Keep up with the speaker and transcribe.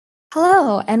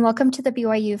Hello, and welcome to the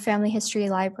BYU Family History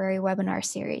Library webinar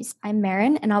series. I'm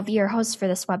Marin, and I'll be your host for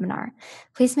this webinar.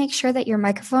 Please make sure that your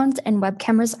microphones and web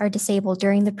cameras are disabled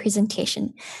during the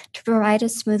presentation to provide a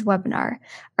smooth webinar.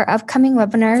 Our upcoming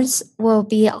webinars will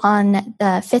be on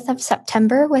the 5th of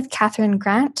September with Catherine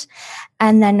Grant,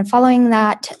 and then following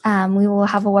that, we will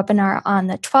have a webinar on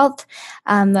the 12th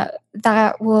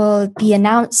that will be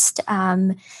announced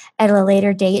at a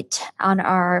later date on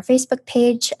our Facebook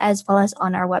page as well as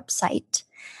on our website.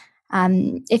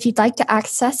 If you'd like to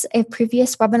access a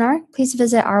previous webinar, please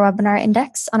visit our webinar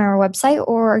index on our website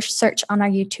or search on our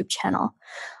YouTube channel.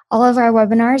 All of our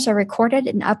webinars are recorded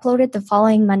and uploaded the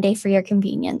following Monday for your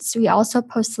convenience. We also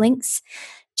post links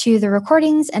to the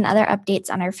recordings and other updates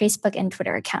on our Facebook and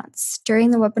Twitter accounts. During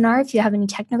the webinar, if you have any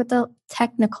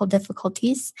technical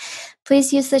difficulties,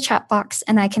 please use the chat box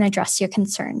and I can address your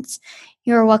concerns.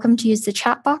 You are welcome to use the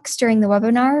chat box during the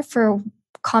webinar for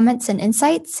comments and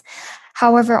insights.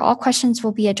 However, all questions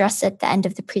will be addressed at the end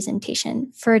of the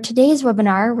presentation. For today's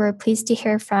webinar, we're pleased to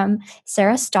hear from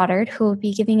Sarah Stoddard, who will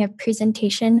be giving a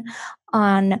presentation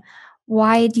on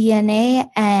Y-DNA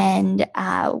and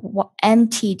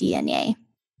MtDNA.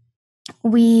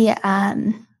 We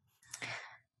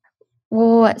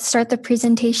will start the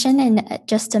presentation in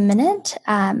just a minute.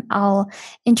 I'll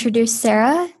introduce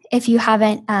Sarah. If you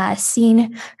haven't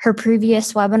seen her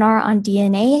previous webinar on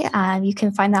DNA, you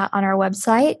can find that on our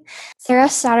website. Sarah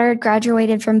Stoddard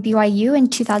graduated from BYU in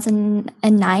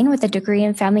 2009 with a degree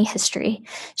in family history.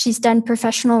 She's done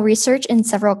professional research in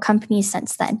several companies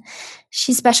since then.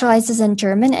 She specializes in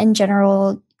German and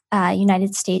general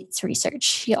United States research.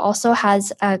 She also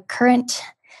has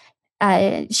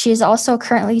she is also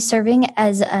currently serving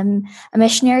as a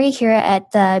missionary here at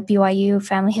the BYU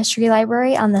Family History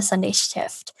Library on the Sunday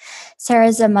shift. Sarah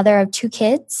is a mother of 2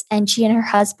 kids, and she and her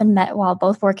husband met while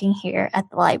both working here at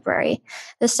the library.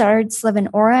 The Stoddards live in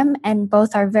Orem, and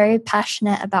both are very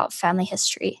passionate about family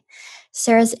history.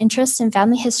 Sarah's interest in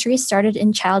family history started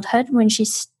in childhood when she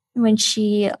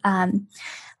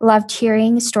loved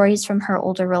hearing stories from her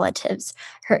older relatives.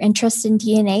 Her interest in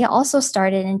DNA also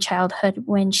started in childhood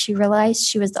when she realized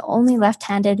she was the only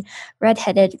left-handed,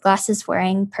 red-headed,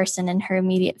 glasses-wearing person in her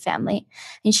immediate family,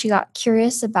 and she got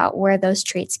curious about where those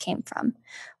traits came from.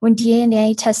 When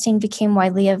DNA testing became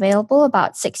widely available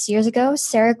about 6 years ago,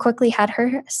 Sarah quickly had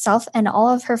herself and all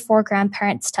of her 4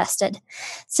 grandparents tested.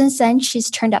 Since then,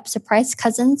 she's turned up surprise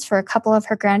cousins for a couple of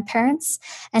her grandparents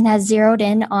and has zeroed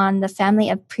in on the family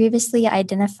of a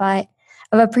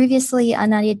previously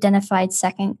unidentified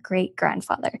second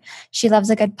great-grandfather. She loves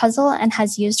a good puzzle and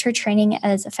has used her training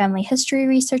as a family history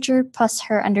researcher plus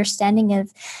her understanding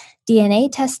of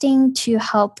DNA testing to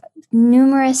help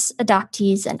numerous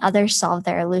adoptees and others solve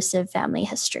their elusive family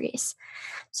histories.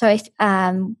 So if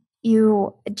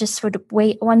you just would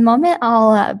wait one moment,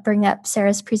 I'll bring up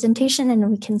Sarah's presentation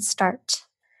and we can start.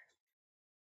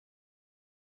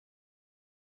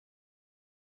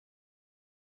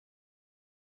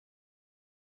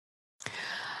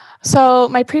 So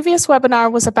my previous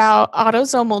webinar was about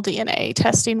autosomal DNA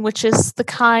testing, which is the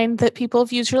kind that people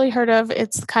have usually heard of.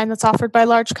 It's the kind that's offered by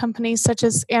large companies such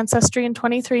as Ancestry and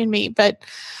 23andMe. But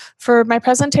for my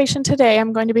presentation today,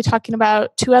 I'm going to be talking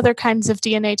about 2 other kinds of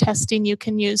DNA testing you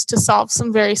can use to solve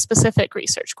some very specific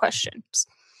research questions.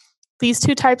 These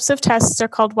 2 types of tests are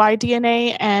called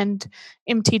Y-DNA and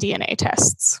MtDNA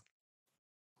tests.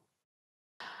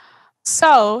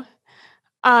 So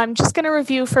I'm just going to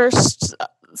review first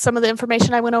some of the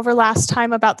information I went over last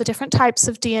time about the different types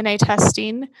of DNA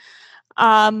testing.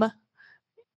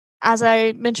 As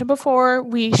I mentioned before,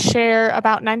 we share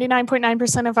about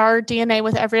 99.9% of our DNA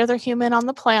with every other human on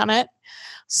the planet.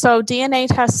 So DNA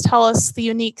tests tell us the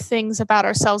unique things about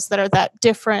ourselves that are that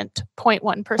different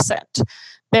 0.1%.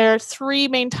 There are 3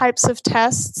 main types of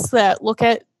tests that look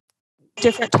at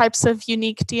different types of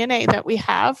unique DNA that we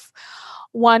have.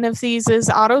 One of these is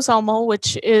autosomal,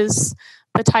 which is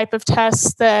the type of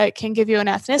test that can give you an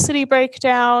ethnicity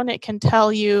breakdown. It can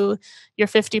tell you you're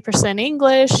 50%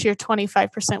 English, you're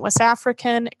 25% West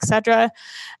African, etc.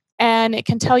 And it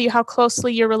can tell you how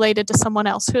closely you're related to someone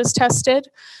else who is tested.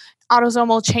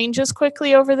 Autosomal changes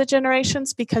quickly over the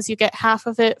generations because you get half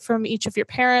of it from each of your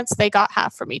parents, they got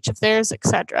half from each of theirs,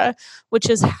 etc., which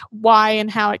is why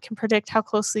and how it can predict how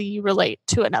closely you relate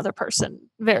to another person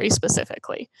very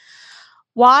specifically.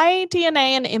 Y-DNA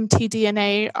and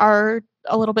mtDNA are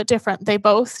a little bit different. They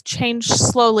both change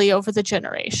slowly over the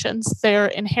generations. They're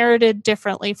inherited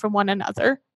differently from one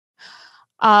another.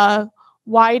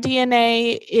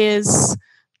 Y-DNA is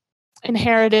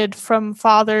inherited from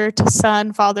father to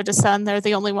son, father to son. They're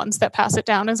the only ones that pass it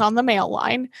down is on the male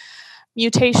line.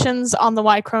 Mutations on the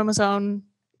Y chromosome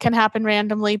can happen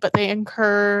randomly, but they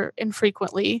occur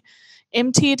infrequently.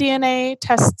 mtDNA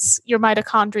tests your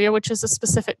mitochondria, which is a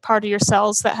specific part of your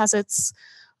cells that has its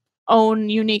own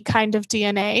unique kind of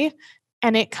DNA,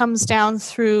 and it comes down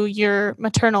through your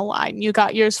maternal line. You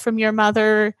got yours from your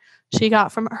mother, she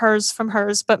got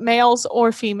hers, but males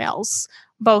or females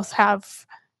both have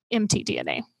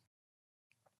mtDNA.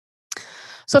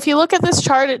 So if you look at this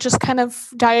chart, it just kind of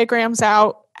diagrams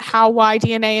out how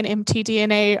Y-DNA and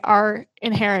mtDNA are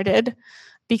inherited.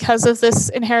 Because of this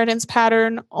inheritance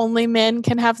pattern, only men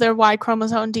can have their Y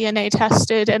chromosome DNA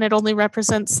tested, and it only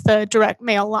represents the direct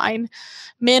male line.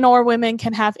 Men or women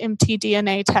can have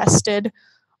mtDNA tested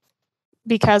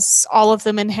because all of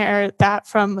them inherit that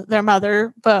from their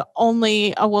mother, but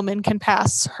only a woman can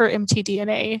pass her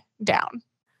mtDNA down.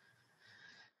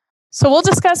 So we'll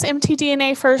discuss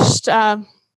mtDNA first.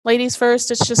 Ladies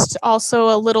first, it's just also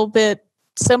a little bit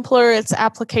simpler. Its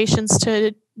applications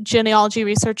to genealogy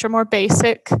research are more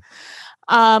basic.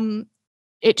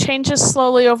 It changes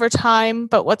slowly over time,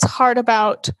 but what's hard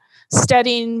about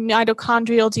studying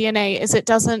mitochondrial DNA is it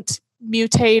doesn't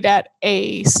mutate at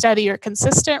a steady or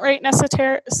consistent rate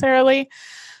necessarily.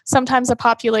 Sometimes a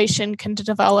population can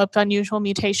develop unusual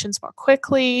mutations more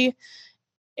quickly.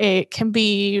 It can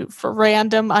be for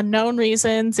random unknown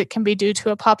reasons. It can be due to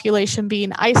a population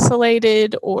being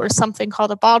isolated or something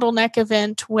called a bottleneck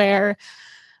event where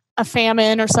a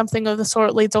famine or something of the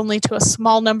sort leads only to a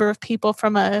small number of people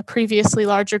from a previously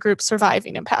larger group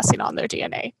surviving and passing on their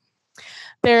DNA.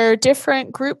 There are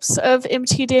different groups of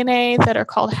mtDNA that are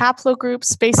called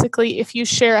haplogroups. Basically, if you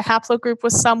share a haplogroup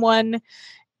with someone,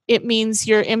 it means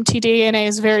your mtDNA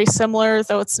is very similar,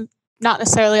 though it's not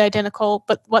necessarily identical.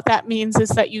 But what that means is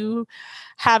that you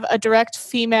have a direct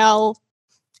female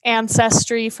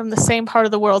ancestry from the same part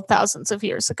of the world thousands of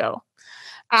years ago.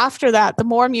 After that, the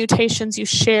more mutations you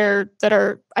share that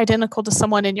are identical to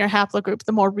someone in your haplogroup,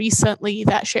 the more recently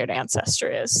that shared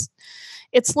ancestor is.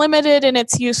 It's limited in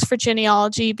its use for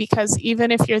genealogy because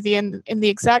even if you're in the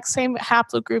exact same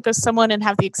haplogroup as someone and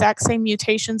have the exact same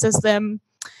mutations as them,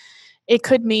 it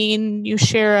could mean you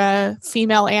share a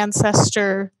female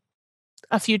ancestor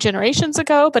a few generations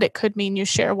ago, but it could mean you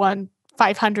share one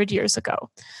 500 years ago.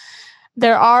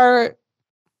 There are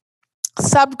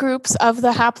subgroups of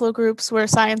the haplogroups where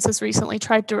science has recently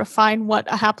tried to refine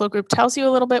what a haplogroup tells you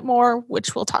a little bit more,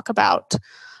 which we'll talk about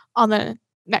on the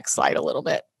next slide a little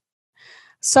bit.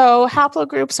 So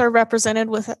haplogroups are represented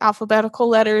with alphabetical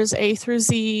letters A through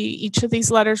Z. Each of these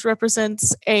letters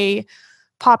represents a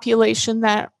population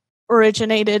that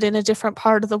originated in a different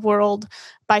part of the world.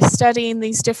 By studying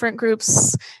these different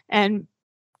groups and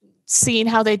seeing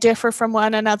how they differ from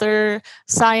one another,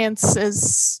 science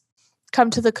has come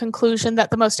to the conclusion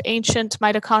that the most ancient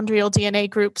mitochondrial DNA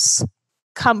groups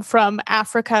come from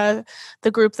Africa.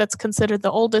 The group that's considered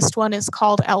the oldest one is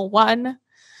called L1.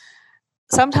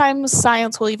 Sometimes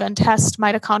science will even test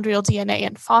mitochondrial DNA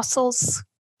in fossils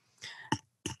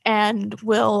and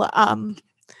will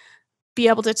be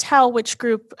able to tell which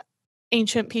group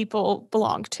ancient people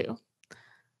belong to.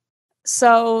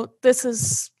 So this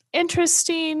is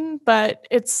interesting, but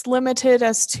it's limited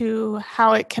as to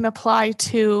how it can apply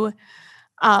to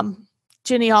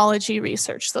genealogy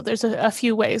research. So there's a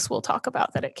few ways we'll talk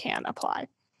about that it can apply.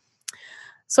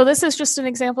 So this is just an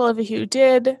example of if you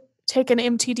did take an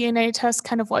mtDNA test,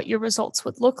 kind of what your results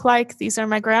would look like. These are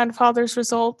my grandfather's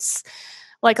results.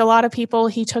 Like a lot of people,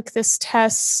 he took this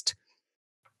test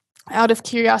out of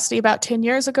curiosity about 10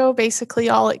 years ago. Basically,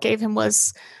 all it gave him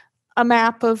was a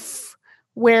map of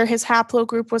where his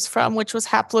haplogroup was from, which was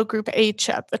haplogroup H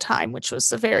at the time, which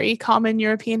was a very common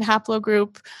European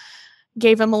haplogroup.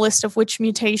 Gave him a list of which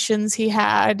mutations he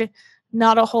had,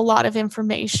 not a whole lot of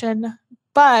information.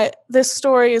 But this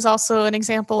story is also an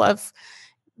example of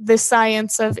the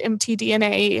science of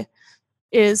mtDNA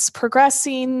is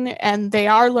progressing, and they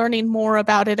are learning more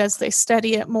about it as they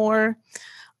study it more.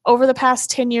 Over the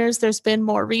past 10 years, there's been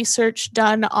more research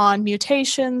done on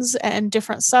mutations and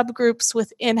different subgroups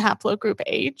within haplogroup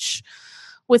H.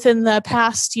 Within the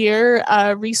past year,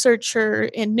 a researcher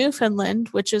in Newfoundland,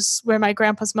 which is where my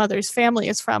grandpa's mother's family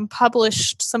is from,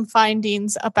 published some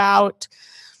findings about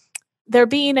there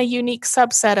being a unique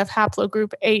subset of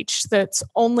haplogroup H that's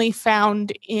only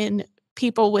found in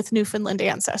people with Newfoundland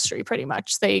ancestry, pretty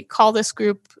much. They call this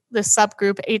subgroup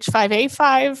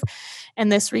H5A5,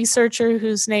 and this researcher,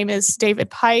 whose name is David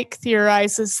Pike,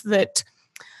 theorizes that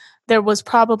there was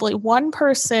probably one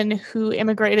person who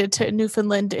immigrated to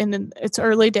Newfoundland in its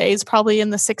early days, probably in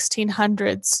the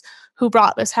 1600s, who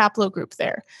brought this haplogroup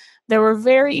there. There were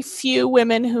very few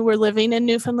women who were living in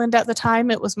Newfoundland at the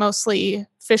time. It was mostly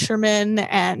fishermen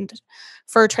and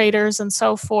fur traders and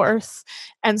so forth.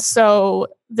 And so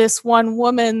this one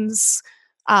woman's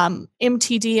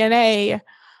mtDNA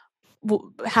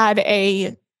had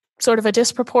a sort of a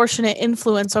disproportionate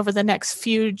influence over the next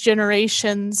few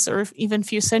generations or even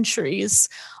few centuries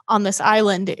on this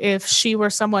island if she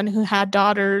were someone who had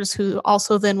daughters who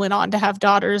also then went on to have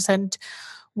daughters and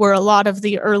were a lot of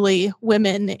the early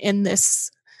women in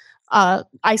this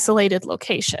isolated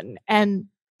location. And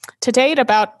to date,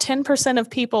 about 10% of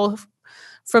people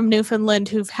from Newfoundland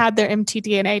who've had their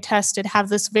mtDNA tested have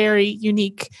this very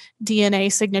unique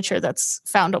DNA signature that's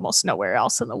found almost nowhere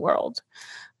else in the world.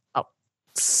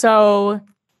 So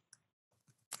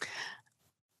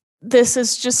this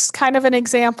is just kind of an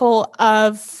example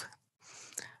of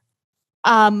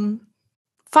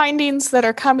findings that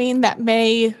are coming that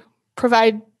may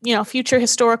provide, future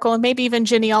historical and maybe even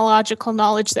genealogical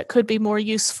knowledge that could be more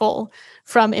useful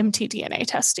from mtDNA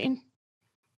testing.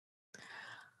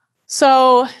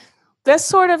 So this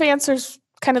sort of answers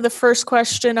kind of the first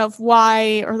question of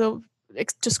why, or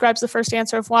it describes the first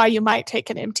answer of why you might take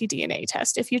an mtDNA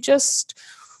test. If you just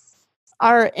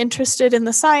are interested in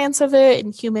the science of it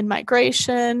and human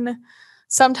migration,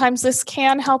 sometimes this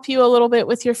can help you a little bit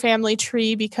with your family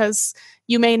tree because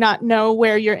you may not know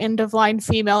where your end-of-line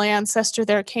female ancestor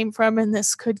there came from, and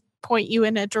this could point you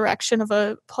in a direction of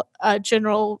a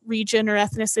general region or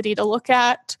ethnicity to look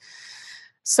at.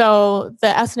 So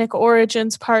the ethnic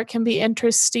origins part can be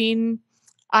interesting.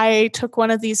 I took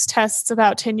one of these tests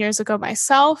about 10 years ago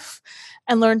myself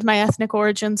and learned my ethnic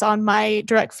origins on my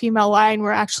direct female line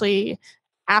were actually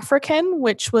African,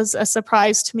 which was a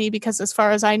surprise to me because as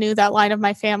far as I knew, that line of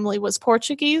my family was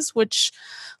Portuguese, which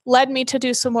led me to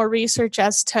do some more research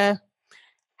as to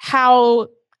how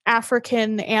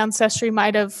African ancestry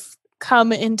might have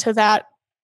come into that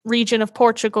region of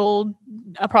Portugal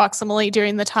approximately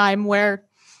during the time where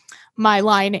my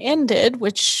line ended,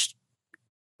 which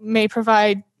may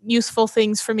provide useful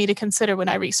things for me to consider when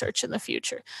I research in the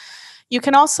future. You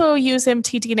can also use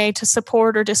mtDNA to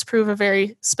support or disprove a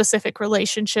very specific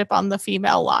relationship on the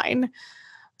female line.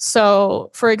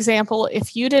 So, for example,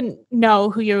 if you didn't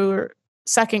know who your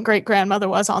second great-grandmother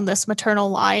was on this maternal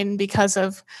line because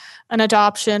of an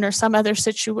adoption or some other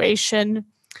situation,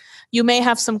 you may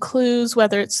have some clues,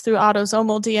 whether it's through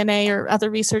autosomal DNA or other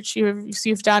research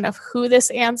you've done of who this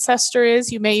ancestor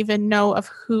is. You may even know of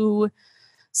who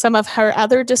some of her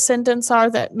other descendants are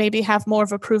that maybe have more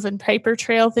of a proven paper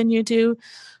trail than you do.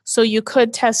 So you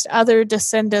could test other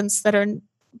descendants that are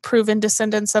proven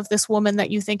descendants of this woman that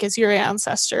you think is your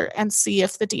ancestor and see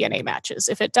if the DNA matches.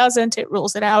 If it doesn't, it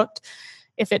rules it out.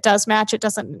 If it does match, it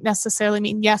doesn't necessarily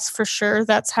mean yes, for sure,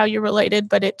 that's how you're related,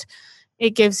 but it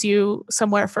gives you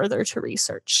somewhere further to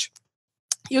research.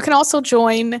 You can also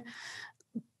join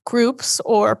groups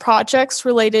or projects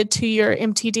related to your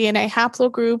mtDNA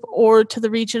haplogroup or to the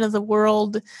region of the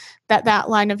world that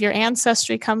line of your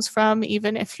ancestry comes from,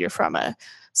 even if you're from a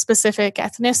specific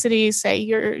ethnicity. Say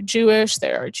you're Jewish,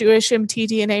 there are Jewish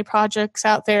mtDNA projects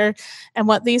out there. And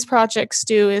what these projects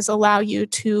do is allow you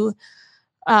to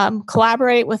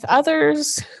collaborate with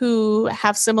others who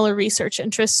have similar research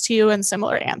interests to you and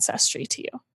similar ancestry to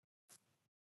you.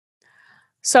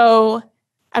 So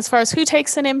as far as who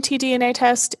takes an mtDNA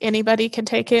test, anybody can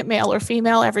take it, male or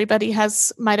female. Everybody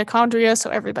has mitochondria, so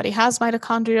everybody has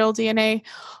mitochondrial DNA.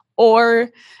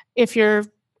 Or if you're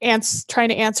trying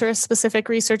to answer a specific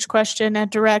research question, a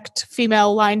direct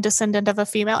female line descendant of a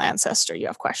female ancestor you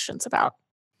have questions about.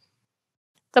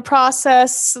 The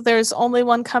process, there's only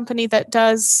one company that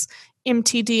does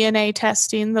mtDNA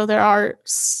testing, though there are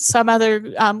some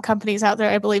other companies out there,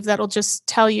 I believe, that'll just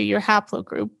tell you your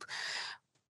haplogroup.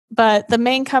 But the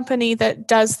main company that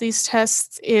does these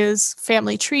tests is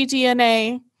Family Tree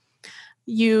DNA.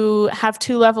 You have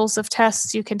two levels of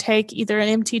tests. You can take either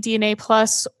an mtDNA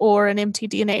plus or an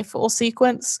mtDNA full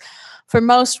sequence. For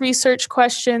most research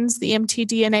questions, the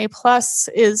mtDNA plus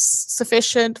is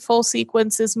sufficient. Full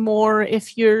sequence is more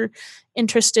if you're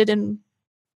interested in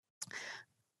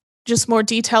just more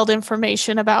detailed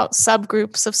information about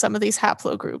subgroups of some of these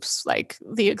haplogroups, like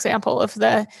the example of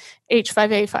the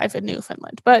H5A5 in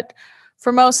Newfoundland. But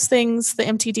for most things, the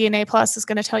mtDNA plus is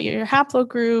going to tell you your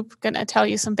haplogroup, going to tell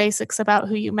you some basics about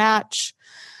who you match.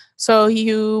 So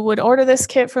you would order this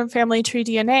kit from Family Tree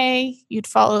DNA, you'd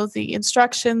follow the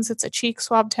instructions, it's a cheek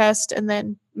swab test, and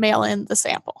then mail in the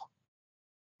sample.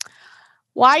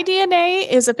 Y-DNA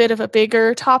is a bit of a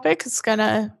bigger topic. It's going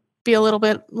to be a little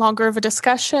bit longer of a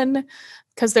discussion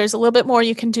because there's a little bit more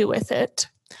you can do with it.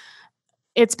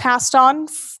 It's passed on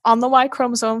the Y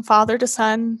chromosome, father to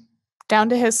son, down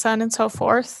to his son, and so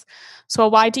forth. So a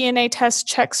Y-DNA test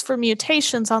checks for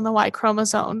mutations on the Y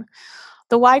chromosome.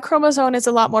 The Y chromosome is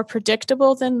a lot more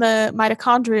predictable than the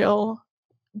mitochondrial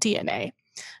DNA.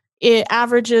 It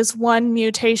averages one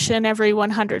mutation every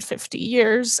 150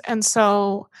 years. And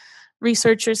so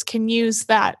researchers can use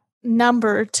that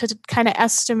number to kind of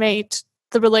estimate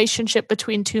the relationship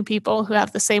between two people who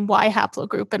have the same Y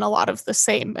haplogroup and a lot of the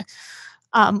same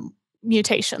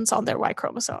mutations on their Y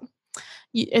chromosome.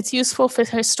 It's useful for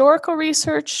historical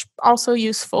research, also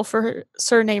useful for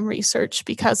surname research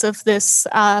because of this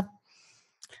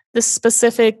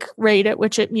specific rate at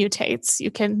which it mutates.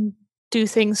 You can do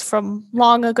things from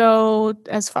long ago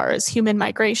as far as human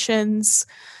migrations,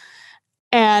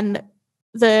 and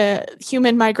the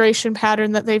human migration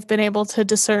pattern that they've been able to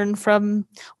discern from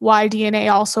Y-DNA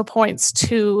also points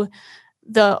to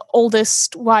the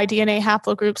oldest Y-DNA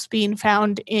haplogroups being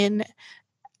found in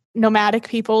nomadic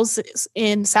peoples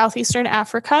in southeastern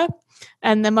Africa.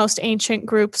 And the most ancient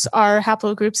groups are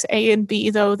haplogroups A and B,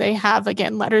 though they have,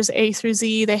 again, letters A through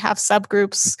Z. They have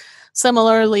subgroups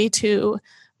similarly to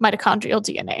mitochondrial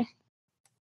DNA.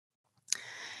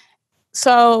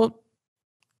 So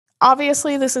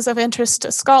obviously, this is of interest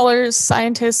to scholars,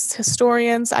 scientists,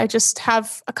 historians. I just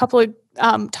have a couple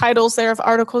of titles there of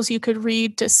articles you could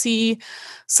read to see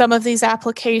some of these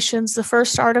applications. The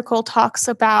first article talks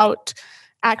about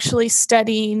actually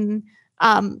studying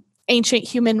ancient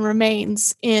human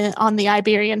remains on the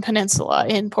Iberian Peninsula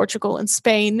in Portugal and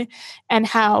Spain, and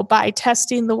how by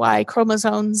testing the Y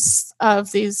chromosomes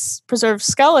of these preserved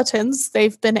skeletons,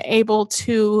 they've been able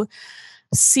to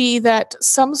see that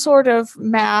some sort of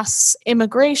mass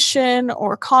immigration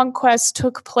or conquest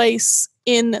took place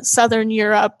in Southern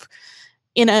Europe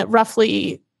in a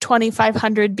roughly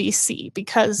 2500 BC,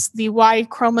 because the Y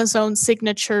chromosome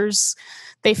signatures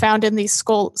they found in these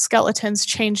skeletons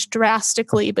changed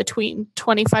drastically between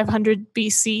 2500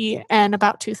 BC and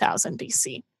about 2000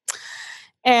 BC.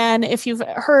 And if you've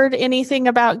heard anything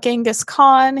about Genghis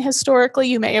Khan historically,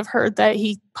 you may have heard that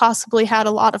he possibly had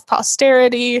a lot of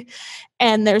posterity,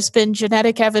 and there's been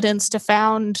genetic evidence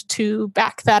found to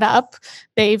back that up.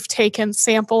 They've taken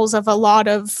samples of a lot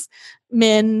of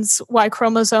men's Y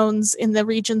chromosomes in the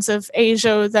regions of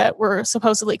Asia that were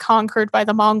supposedly conquered by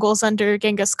the Mongols under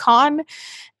Genghis Khan,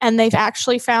 and they've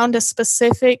actually found a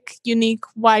specific unique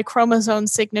Y chromosome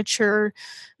signature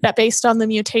that, based on the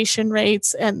mutation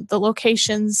rates and the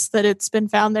locations that it's been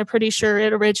found, they're pretty sure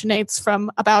it originates from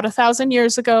about 1,000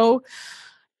 years ago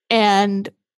and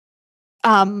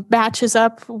matches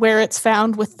up where it's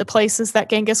found with the places that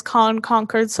Genghis Khan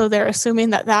conquered. So they're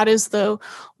assuming that that is the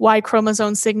Y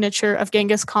chromosome signature of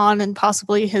Genghis Khan and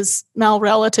possibly his male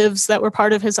relatives that were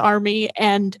part of his army.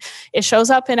 And it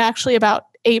shows up in actually about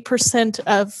 8%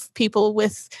 of people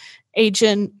with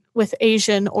Asian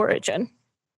origin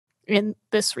in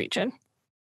this region.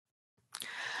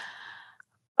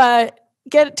 But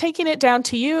taking it down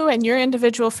to you and your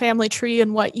individual family tree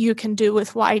and what you can do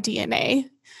with Y-DNA.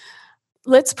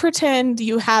 Let's pretend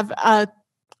you have a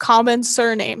common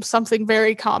surname, something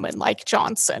very common like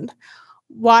Johnson.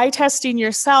 Y testing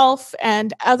yourself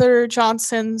and other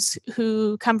Johnsons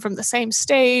who come from the same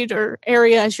state or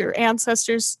area as your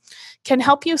ancestors can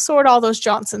help you sort all those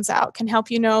Johnsons out, can help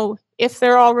you know if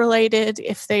they're all related,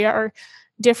 if they are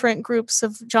different groups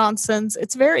of Johnsons.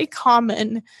 It's very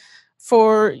common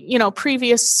for,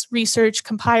 previous research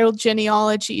compiled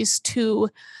genealogies to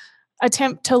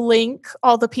attempt to link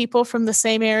all the people from the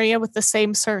same area with the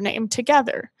same surname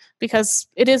together, because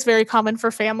it is very common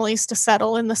for families to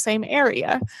settle in the same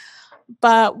area.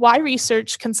 But Y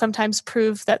research can sometimes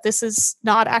prove that this is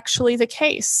not actually the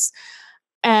case.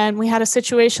 And we had a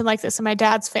situation like this in my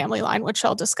dad's family line, which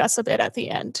I'll discuss a bit at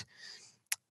the end.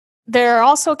 There are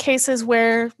also cases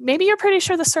where maybe you're pretty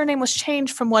sure the surname was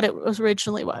changed from what it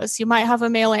originally was. You might have a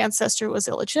male ancestor who was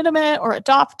illegitimate or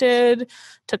adopted,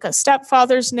 took a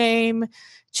stepfather's name,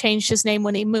 changed his name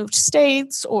when he moved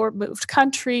states or moved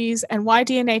countries, and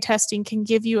Y-DNA testing can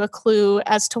give you a clue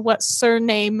as to what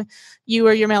surname you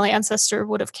or your male ancestor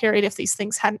would have carried if these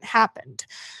things hadn't happened.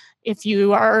 If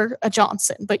you are a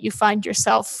Johnson, but you find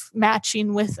yourself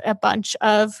matching with a bunch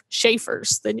of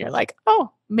Schaefers, then you're like,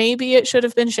 oh, maybe it should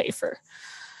have been Schaefer.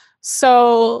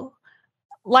 So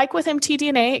like with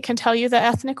mtDNA, it can tell you the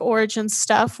ethnic origin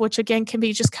stuff, which again can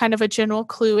be just kind of a general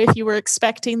clue. If you were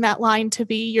expecting that line to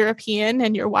be European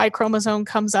and your Y chromosome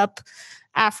comes up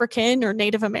African or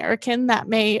Native American, that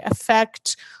may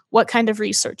affect what kind of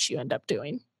research you end up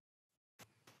doing.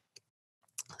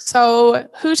 So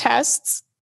who tests?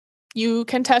 You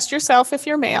can test yourself if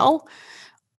you're male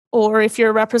or if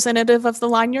you're a representative of the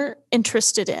line you're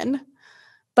interested in.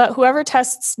 But whoever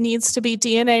tests needs to be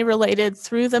DNA related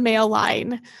through the male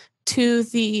line to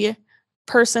the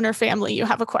person or family you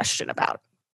have a question about.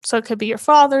 So it could be your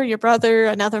father, your brother,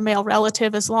 another male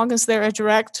relative, as long as they're a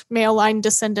direct male line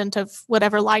descendant of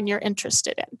whatever line you're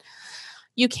interested in.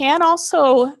 You can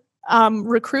also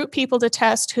recruit people to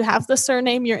test who have the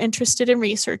surname you're interested in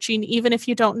researching, even if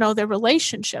you don't know their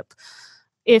relationship.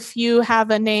 If you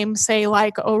have a name, say,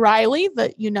 like O'Reilly,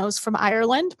 that you know is from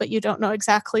Ireland, but you don't know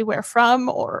exactly where from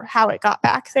or how it got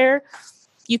back there,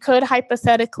 you could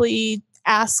hypothetically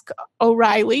ask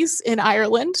O'Reillys in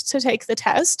Ireland to take the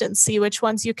test and see which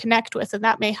ones you connect with, and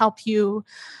that may help you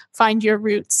find your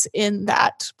roots in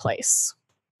that place.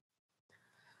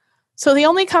 So the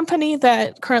only company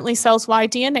that currently sells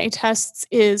Y-DNA tests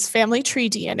is Family Tree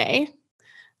DNA.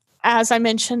 As I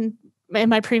mentioned in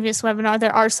my previous webinar,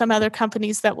 there are some other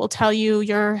companies that will tell you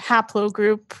your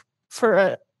haplogroup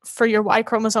for your Y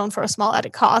chromosome for a small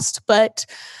added cost, but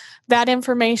that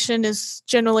information is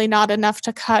generally not enough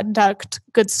to conduct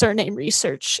good surname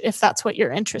research if that's what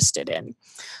you're interested in.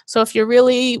 So if you're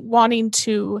really wanting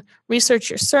to research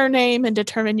your surname and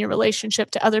determine your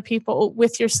relationship to other people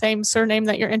with your same surname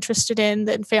that you're interested in,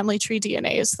 then Family Tree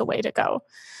DNA is the way to go.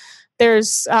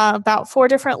 There's about 4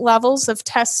 different levels of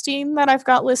testing that I've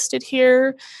got listed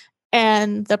here,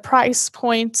 and the price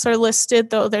points are listed,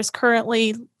 though there's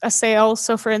currently a sale.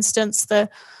 So for instance, the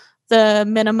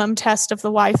minimum test of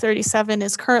the Y37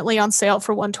 is currently on sale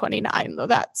for $129, though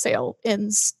that sale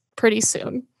ends pretty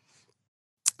soon.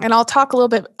 And I'll talk a little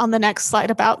bit on the next slide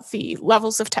about the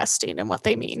levels of testing and what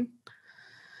they mean.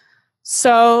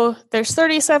 So there's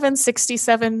 37,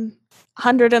 67,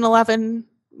 111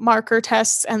 marker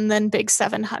tests, and then big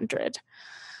 700.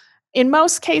 In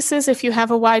most cases, if you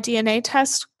have a Y-DNA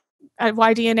test, a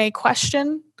Y-DNA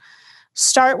question,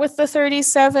 start with the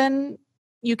 37.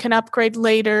 You can upgrade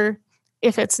later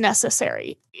if it's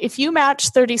necessary. If you match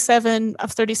 37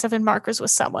 of 37 markers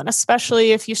with someone,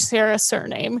 especially if you share a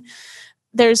surname,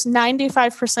 there's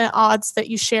 95% odds that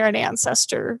you share an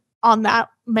ancestor on that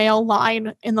male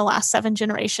line in the last 7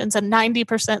 generations, and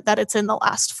 90% that it's in the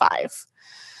last 5.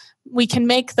 We can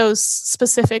make those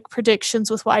specific predictions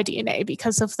with Y-DNA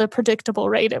because of the predictable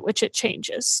rate at which it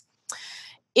changes.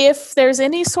 If there's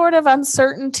any sort of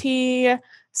uncertainty,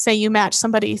 say you match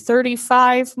somebody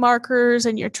 35 markers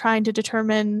and you're trying to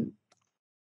determine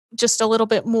just a little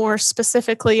bit more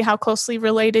specifically how closely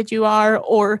related you are,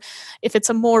 or if it's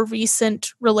a more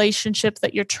recent relationship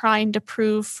that you're trying to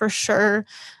prove for sure,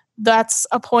 that's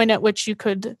a point at which you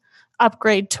could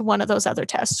upgrade to one of those other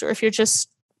tests, or if you're just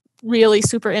really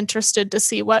super interested to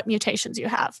see what mutations you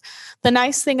have. The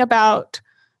nice thing about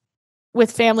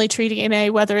with Family Tree DNA,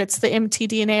 whether it's the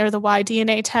MtDNA or the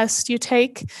Y-DNA test you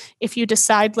take, if you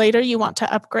decide later you want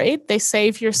to upgrade, they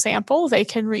save your sample, they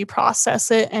can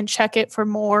reprocess it and check it for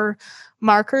more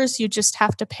markers. You just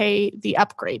have to pay the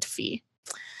upgrade fee.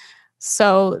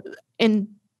 So in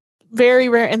very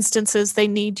rare instances, they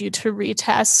need you to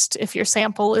retest if your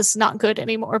sample is not good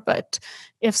anymore, but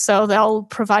if so, they'll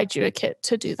provide you a kit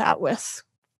to do that with.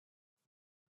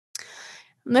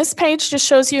 And this page just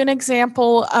shows you an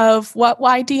example of what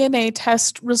Y-DNA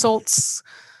test results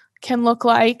can look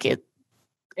like.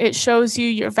 It shows you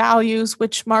your values,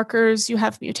 which markers you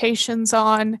have mutations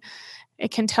on.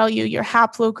 It can tell you your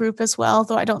haplogroup as well,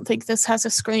 though I don't think this has a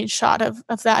screenshot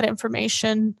of that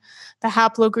information. The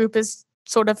haplogroup is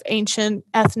sort of ancient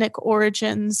ethnic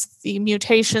origins. The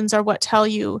mutations are what tell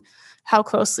you how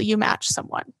closely you match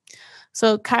someone.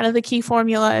 So kind of the key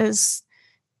formula is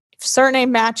if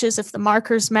surname matches, if the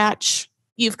markers match,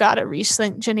 you've got a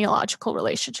recent genealogical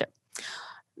relationship.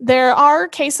 There are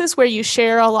cases where you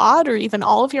share a lot or even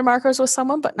all of your markers with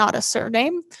someone, but not a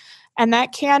surname. And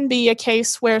that can be a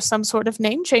case where some sort of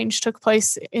name change took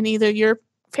place in either your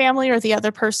family or the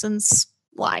other person's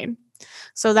line.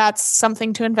 So that's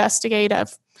something to investigate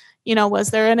of,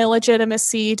 was there an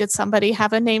illegitimacy? Did somebody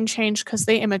have a name change because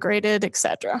they immigrated,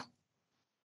 etc.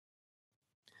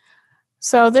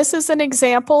 So this is an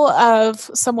example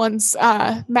of someone's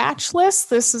match list.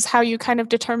 This is how you kind of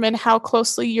determine how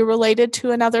closely you're related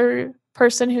to another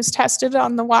person who's tested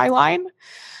on the Y line.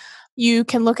 You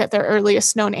can look at their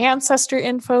earliest known ancestor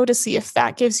info to see if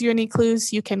that gives you any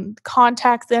clues. You can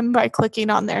contact them by clicking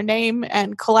on their name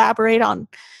and collaborate on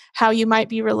how you might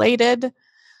be related.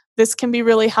 This can be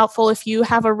really helpful if you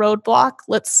have a roadblock.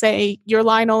 Let's say your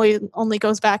line only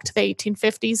goes back to the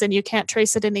 1850s and you can't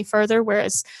trace it any further,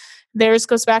 whereas theirs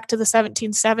goes back to the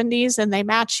 1770s and they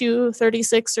match you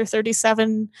 36 or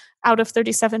 37 out of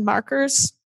 37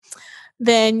 markers.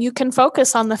 Then you can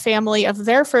focus on the family of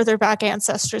their further back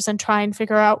ancestors and try and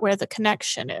figure out where the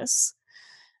connection is.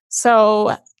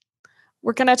 So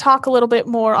we're going to talk a little bit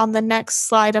more on the next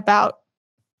slide about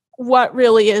what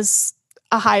really is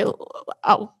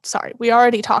we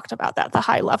already talked about that, the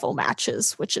high level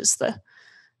matches, which is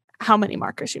how many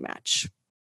markers you match.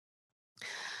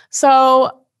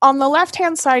 So on the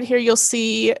left-hand side here, you'll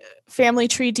see Family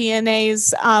Tree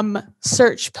DNA's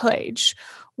search page,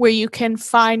 where you can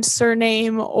find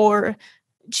surname or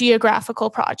geographical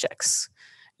projects.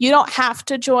 You don't have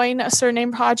to join a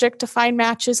surname project to find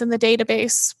matches in the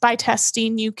database. By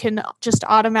testing, you can just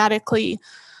automatically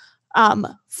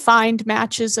find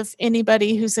matches of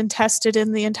anybody who's tested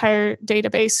in the entire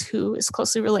database who is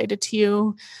closely related to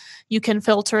you. You can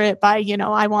filter it by,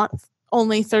 I want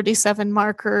only 37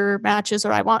 marker matches,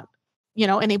 or I want,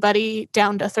 anybody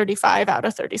down to 35 out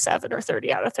of 37 or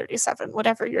 30 out of 37,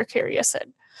 whatever you're curious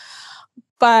in.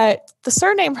 But the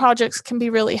surname projects can be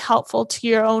really helpful to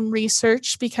your own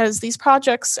research, because these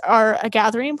projects are a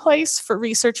gathering place for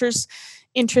researchers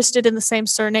interested in the same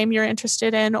surname you're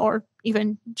interested in, or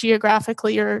even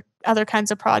geographically or other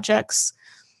kinds of projects.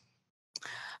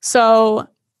 So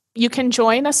you can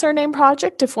join a surname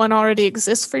project if one already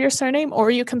exists for your surname,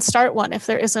 or you can start one if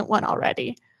there isn't one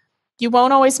already. You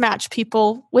won't always match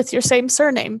people with your same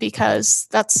surname, because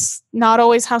that's not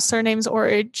always how surnames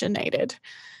originated.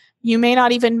 You may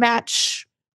not even match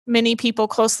many people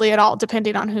closely at all,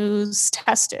 depending on who's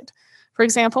tested. For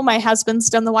example, my husband's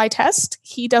done the Y test.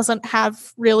 He doesn't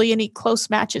have really any close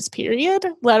matches, period,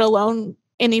 let alone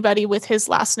anybody with his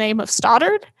last name of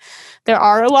Stoddard. There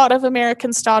are a lot of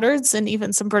American Stoddards and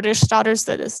even some British Stoddards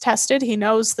that is tested. He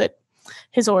knows that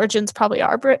his origins probably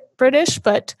are British,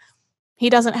 but he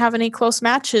doesn't have any close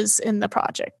matches in the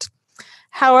project.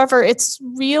 However, it's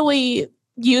really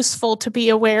useful to be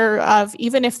aware of,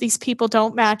 even if these people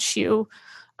don't match you,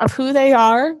 of who they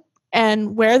are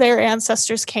and where their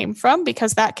ancestors came from,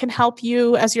 because that can help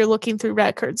you as you're looking through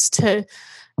records to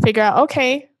figure out,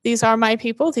 okay, these are my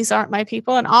people, these aren't my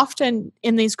people. And often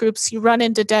in these groups, you run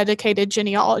into dedicated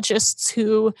genealogists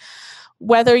who,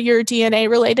 whether you're DNA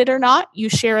related or not, you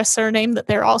share a surname that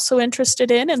they're also interested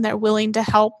in, and they're willing to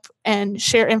help and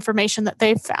share information that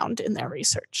they've found in their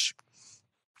research.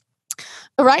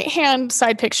 The right-hand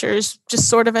side picture is just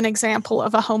sort of an example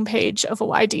of a homepage of a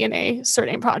YDNA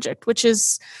surname project, which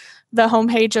is the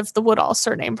homepage of the Woodall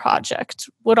Surname Project.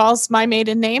 Woodall's my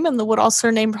maiden name, and the Woodall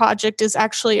Surname Project is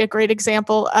actually a great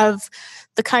example of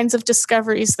the kinds of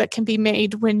discoveries that can be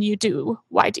made when you do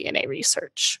YDNA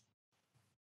research.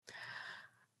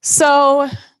 So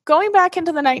going back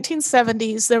into the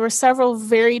 1970s, there were several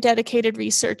very dedicated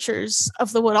researchers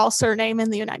of the Woodall surname in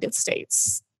the United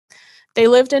States. They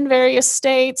lived in various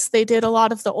states. They did a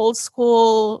lot of the old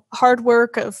school hard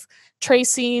work of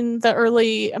tracing the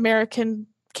early American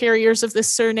carriers of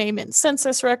this surname in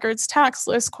census records, tax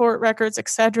lists, court records,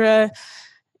 etc.,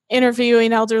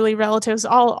 interviewing elderly relatives,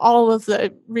 all of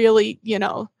the really,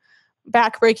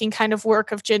 backbreaking kind of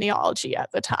work of genealogy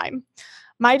at the time.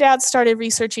 My dad started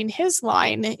researching his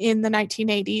line in the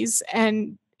 1980s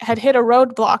and had hit a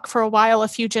roadblock for a while, a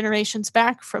few generations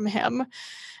back from him.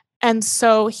 And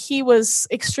so he was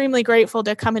extremely grateful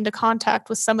to come into contact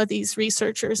with some of these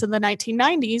researchers in the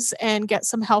 1990s and get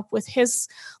some help with his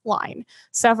line.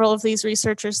 Several of these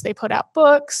researchers, they put out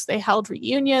books, they held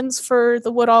reunions for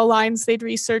the Woodall lines they'd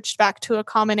researched back to a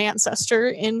common ancestor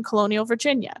in colonial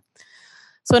Virginia.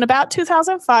 So in about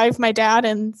 2005, my dad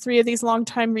and three of these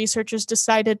longtime researchers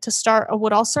decided to start a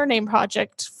Woodall surname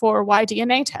project for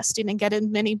YDNA testing and get as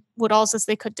many Woodalls as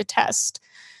they could to test.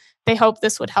 They hoped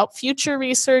this would help future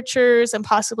researchers and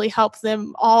possibly help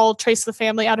them all trace the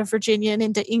family out of Virginia and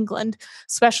into England,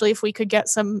 especially if we could get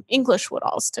some English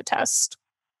Woodalls to test.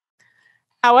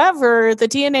 However, the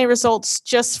DNA results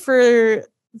just for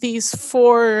these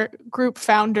 4 group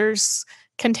founders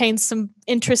contained some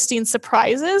interesting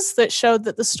surprises that showed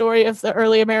that the story of the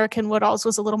early American Woodalls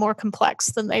was a little more complex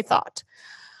than they thought.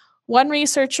 One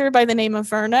researcher by the name of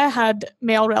Verna had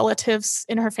male relatives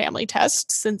in her family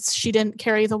test since she didn't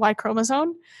carry the Y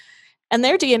chromosome, and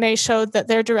their DNA showed that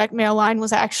their direct male line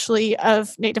was actually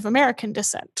of Native American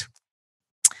descent.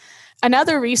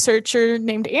 Another researcher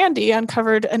named Andy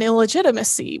uncovered an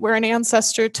illegitimacy where an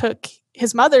ancestor took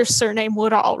his mother's surname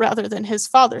Woodall rather than his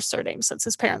father's surname since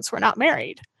his parents were not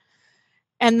married.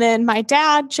 And then my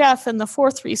dad, Jeff, and the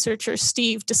 4th researcher,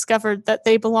 Steve, discovered that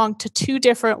they belonged to 2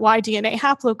 different Y-DNA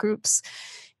haplogroups,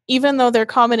 even though their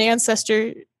common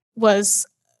ancestor was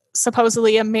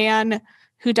supposedly a man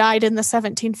who died in the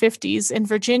 1750s in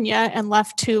Virginia and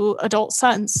left 2 adult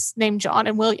sons named John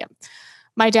and William.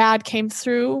 My dad came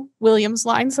through William's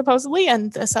line, supposedly,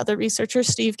 and this other researcher,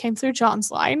 Steve, came through John's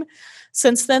line.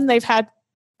 Since then, they've had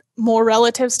more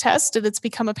relatives tested, it's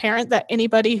become apparent that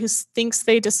anybody who thinks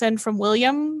they descend from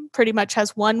William pretty much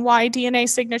has one Y DNA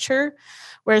signature,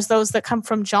 whereas those that come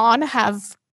from John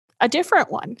have a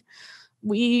different one.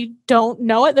 We don't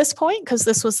know at this point, because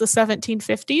this was the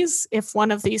 1750s, if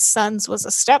one of these sons was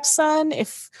a stepson,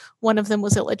 if one of them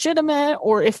was illegitimate,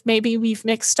 or if maybe we've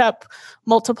mixed up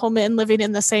multiple men living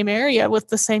in the same area with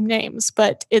the same names.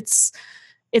 But it's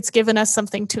given us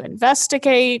something to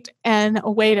investigate and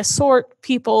a way to sort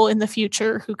people in the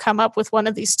future who come up with one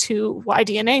of these two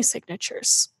Y-DNA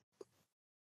signatures.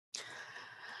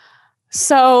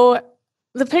 So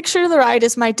the picture to the right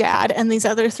is my dad and these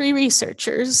other three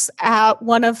researchers at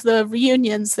one of the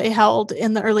reunions they held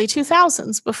in the early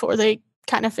 2000s before they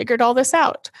kind of figured all this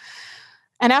out.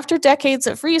 And after decades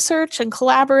of research and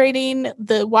collaborating,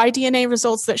 the Y-DNA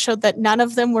results that showed that none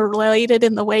of them were related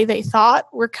in the way they thought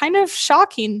were kind of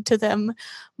shocking to them.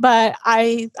 But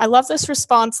I love this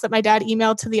response that my dad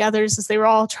emailed to the others as they were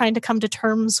all trying to come to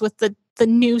terms with the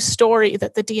new story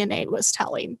that the DNA was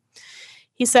telling.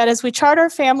 He said, as we chart our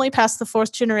family past the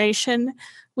fourth generation,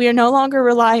 we are no longer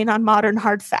relying on modern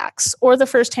hard facts or the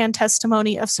firsthand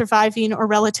testimony of surviving or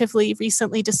relatively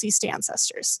recently deceased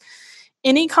ancestors.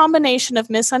 Any combination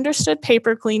of misunderstood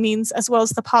paper gleanings, as well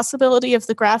as the possibility of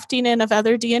the grafting in of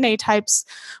other DNA types,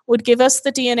 would give us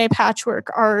the DNA patchwork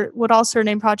our Woodall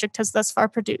Surname Project has thus far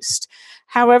produced.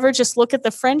 However, just look at the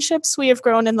friendships we have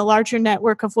grown in the larger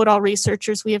network of Woodall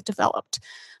researchers we have developed.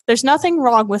 There's nothing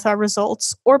wrong with our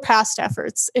results or past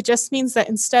efforts. It just means that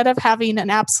instead of having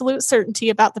an absolute certainty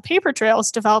about the paper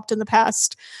trails developed in the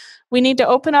past, we need to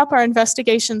open up our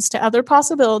investigations to other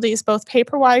possibilities, both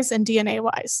paper-wise and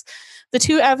DNA-wise. The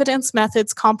two evidence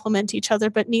methods complement each other,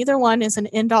 but neither one is an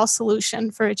end-all solution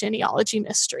for a genealogy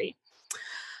mystery.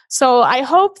 So I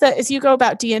hope that as you go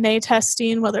about DNA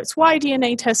testing, whether it's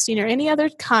Y-DNA testing or any other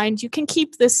kind, you can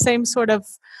keep this same sort of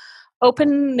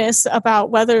openness about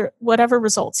whatever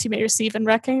results you may receive, and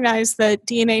recognize that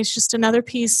DNA is just another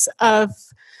piece of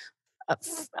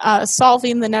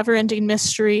solving the never-ending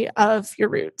mystery of your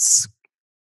roots.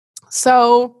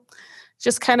 So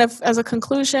just kind of as a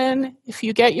conclusion, if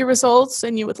you get your results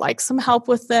and you would like some help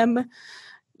with them,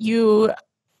 you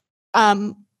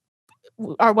are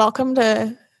welcome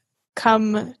to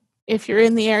come, if you're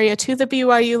in the area, to the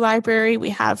BYU library.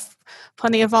 We have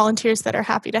plenty of volunteers that are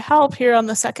happy to help here on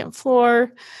the second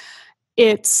floor.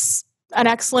 It's an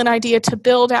excellent idea to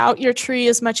build out your tree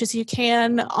as much as you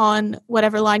can on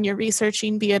whatever line you're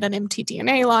researching, be it an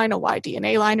MtDNA line, a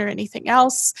Y-DNA line, or anything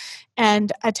else,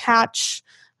 and attach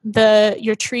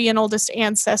your tree and oldest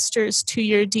ancestors to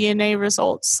your DNA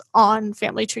results on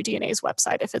Family Tree DNA's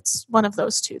website, if it's one of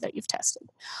those two that you've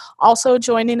tested. Also,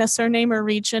 joining a surname or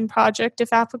region project,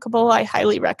 if applicable, I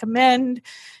highly recommend.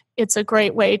 It's a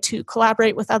great way to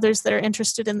collaborate with others that are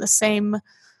interested in the same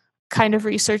kind of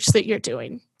research that you're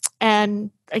doing. And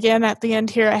again, at the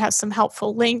end here, I have some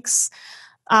helpful links.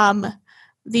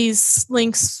 These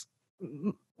links,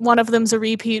 one of them's a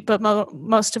repeat, but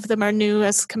most of them are new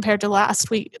as compared to last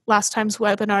time's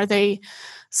webinar. They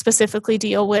specifically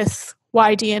deal with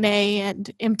Y-DNA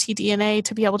and MtDNA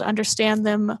to be able to understand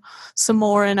them some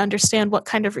more and understand what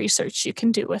kind of research you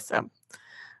can do with them.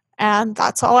 And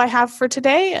that's all I have for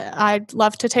today. I'd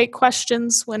love to take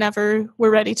questions whenever we're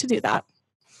ready to do that.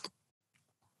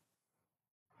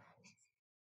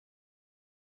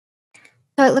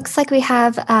 So it looks like we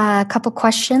have a couple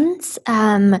questions.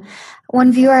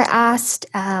 One viewer asked,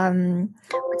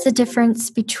 what's the difference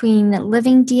between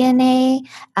living DNA?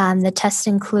 The test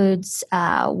includes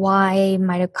Y,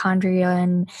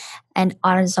 mitochondrial, and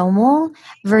autosomal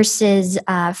versus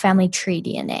family tree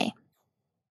DNA.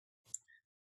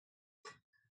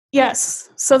 Yes,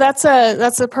 so that's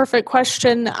a perfect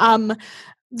question.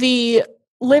 The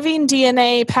living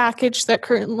DNA package that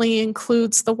currently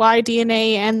includes the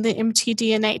Y-DNA and the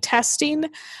MtDNA testing,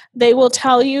 they will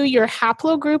tell you your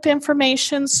haplogroup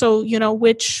information, so you know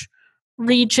which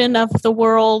region of the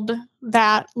world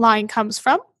that line comes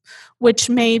from, which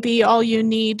may be all you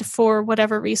need for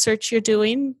whatever research you're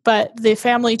doing. But the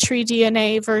family tree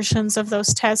DNA versions of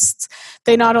those tests,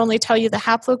 they not only tell you the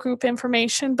haplogroup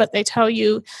information, but they tell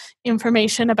you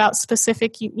information about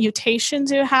specific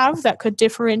mutations you have that could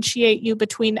differentiate you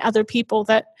between other people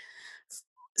that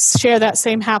share that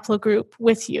same haplogroup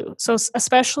with you. So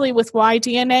especially with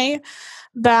Y-DNA,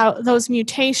 those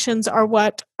mutations are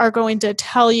what are going to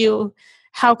tell you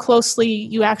how closely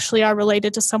you actually are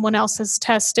related to someone else's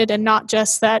tested, and not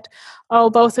just that, oh,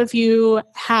 both of you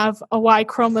have a Y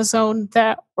chromosome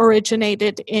that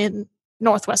originated in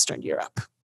Northwestern Europe.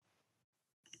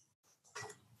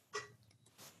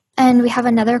 And we have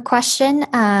another question.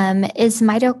 Is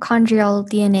mitochondrial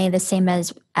DNA the same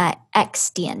as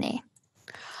xDNA?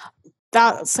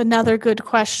 That's another good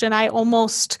question. I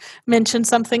almost mentioned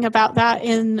something about that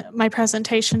in my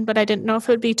presentation, but I didn't know if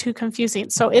it would be too confusing.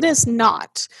 So it is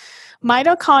not.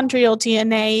 Mitochondrial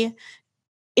DNA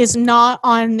is not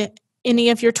on any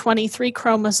of your 23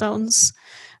 chromosomes.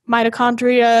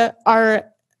 Mitochondria are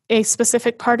a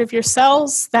specific part of your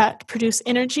cells that produce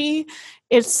energy.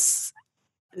 It's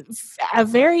a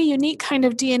very unique kind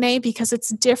of DNA because it's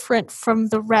different from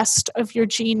the rest of your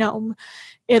genome.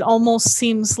 It almost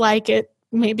seems like it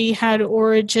maybe had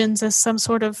origins as some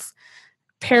sort of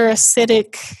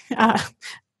parasitic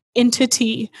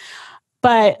entity.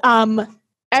 But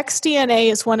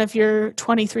xDNA is one of your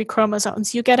 23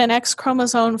 chromosomes. You get an X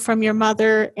chromosome from your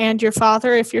mother and your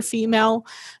father if you're female.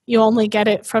 You only get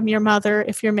it from your mother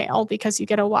if you're male because you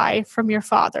get a Y from your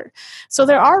father. So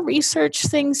there are research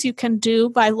things you can do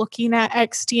by looking at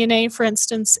xDNA. For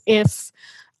instance, if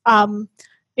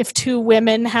two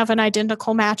women have an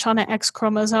identical match on an X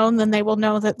chromosome, then they will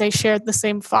know that they shared the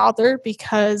same father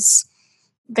because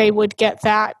they would get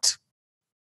that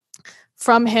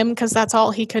from him because that's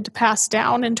all he could pass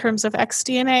down in terms of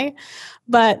xDNA.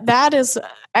 But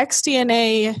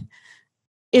xDNA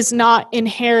is not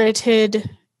inherited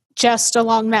just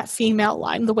along that female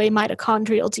line the way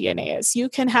mitochondrial DNA is. You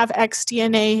can have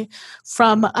xDNA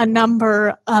from a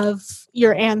number of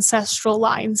your ancestral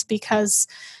lines because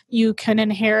you can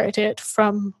inherit it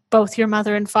from both your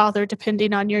mother and father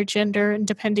depending on your gender and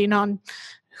depending on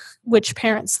which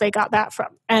parents they got that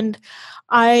from. And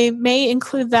I may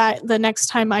include that the next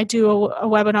time I do a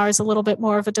webinar is a little bit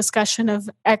more of a discussion of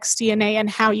xDNA and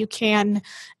how you can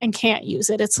and can't use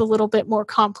it. It's a little bit more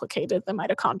complicated than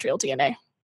mitochondrial DNA.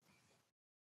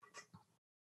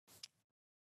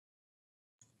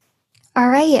 All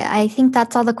right, I think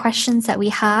that's all the questions that we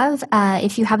have.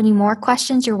 If you have any more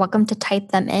questions, you're welcome to type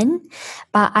them in,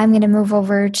 but I'm going to move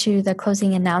over to the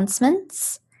closing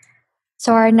announcements.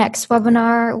 So our next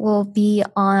webinar will be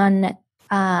on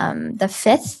the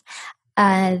 5th.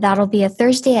 That'll be a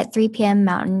Thursday at 3 p.m.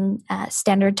 Mountain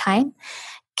Standard Time.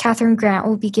 Catherine Grant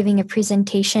will be giving a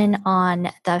presentation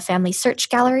on the Family Search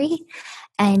Gallery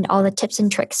and all the tips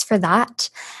and tricks for that.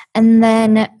 And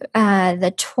then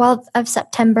the 12th of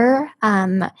September,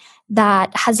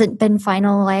 that hasn't been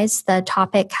finalized. The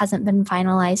topic hasn't been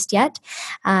finalized yet,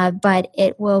 but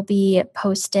it will be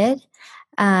posted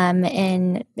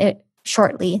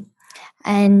shortly.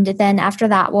 And then after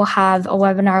that, we'll have a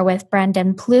webinar with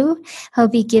Brandon Plew. He'll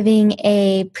be giving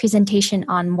a presentation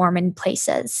on Mormon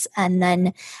places. And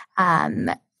then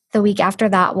the week after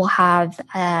that, we'll have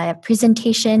a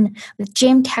presentation with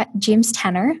James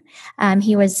Tanner.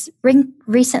 He was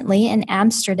recently in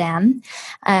Amsterdam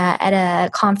at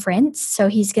a conference, so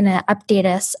he's going to update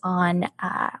us on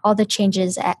all the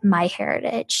changes at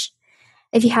MyHeritage.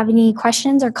 If you have any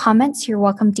questions or comments, you're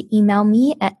welcome to email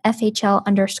me at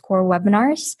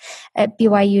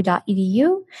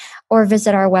fhl_webinars@byu.edu or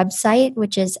visit our website,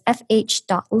 which is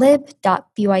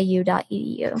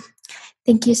fh.lib.byu.edu.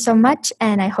 Thank you so much,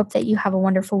 and I hope that you have a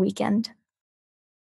wonderful weekend.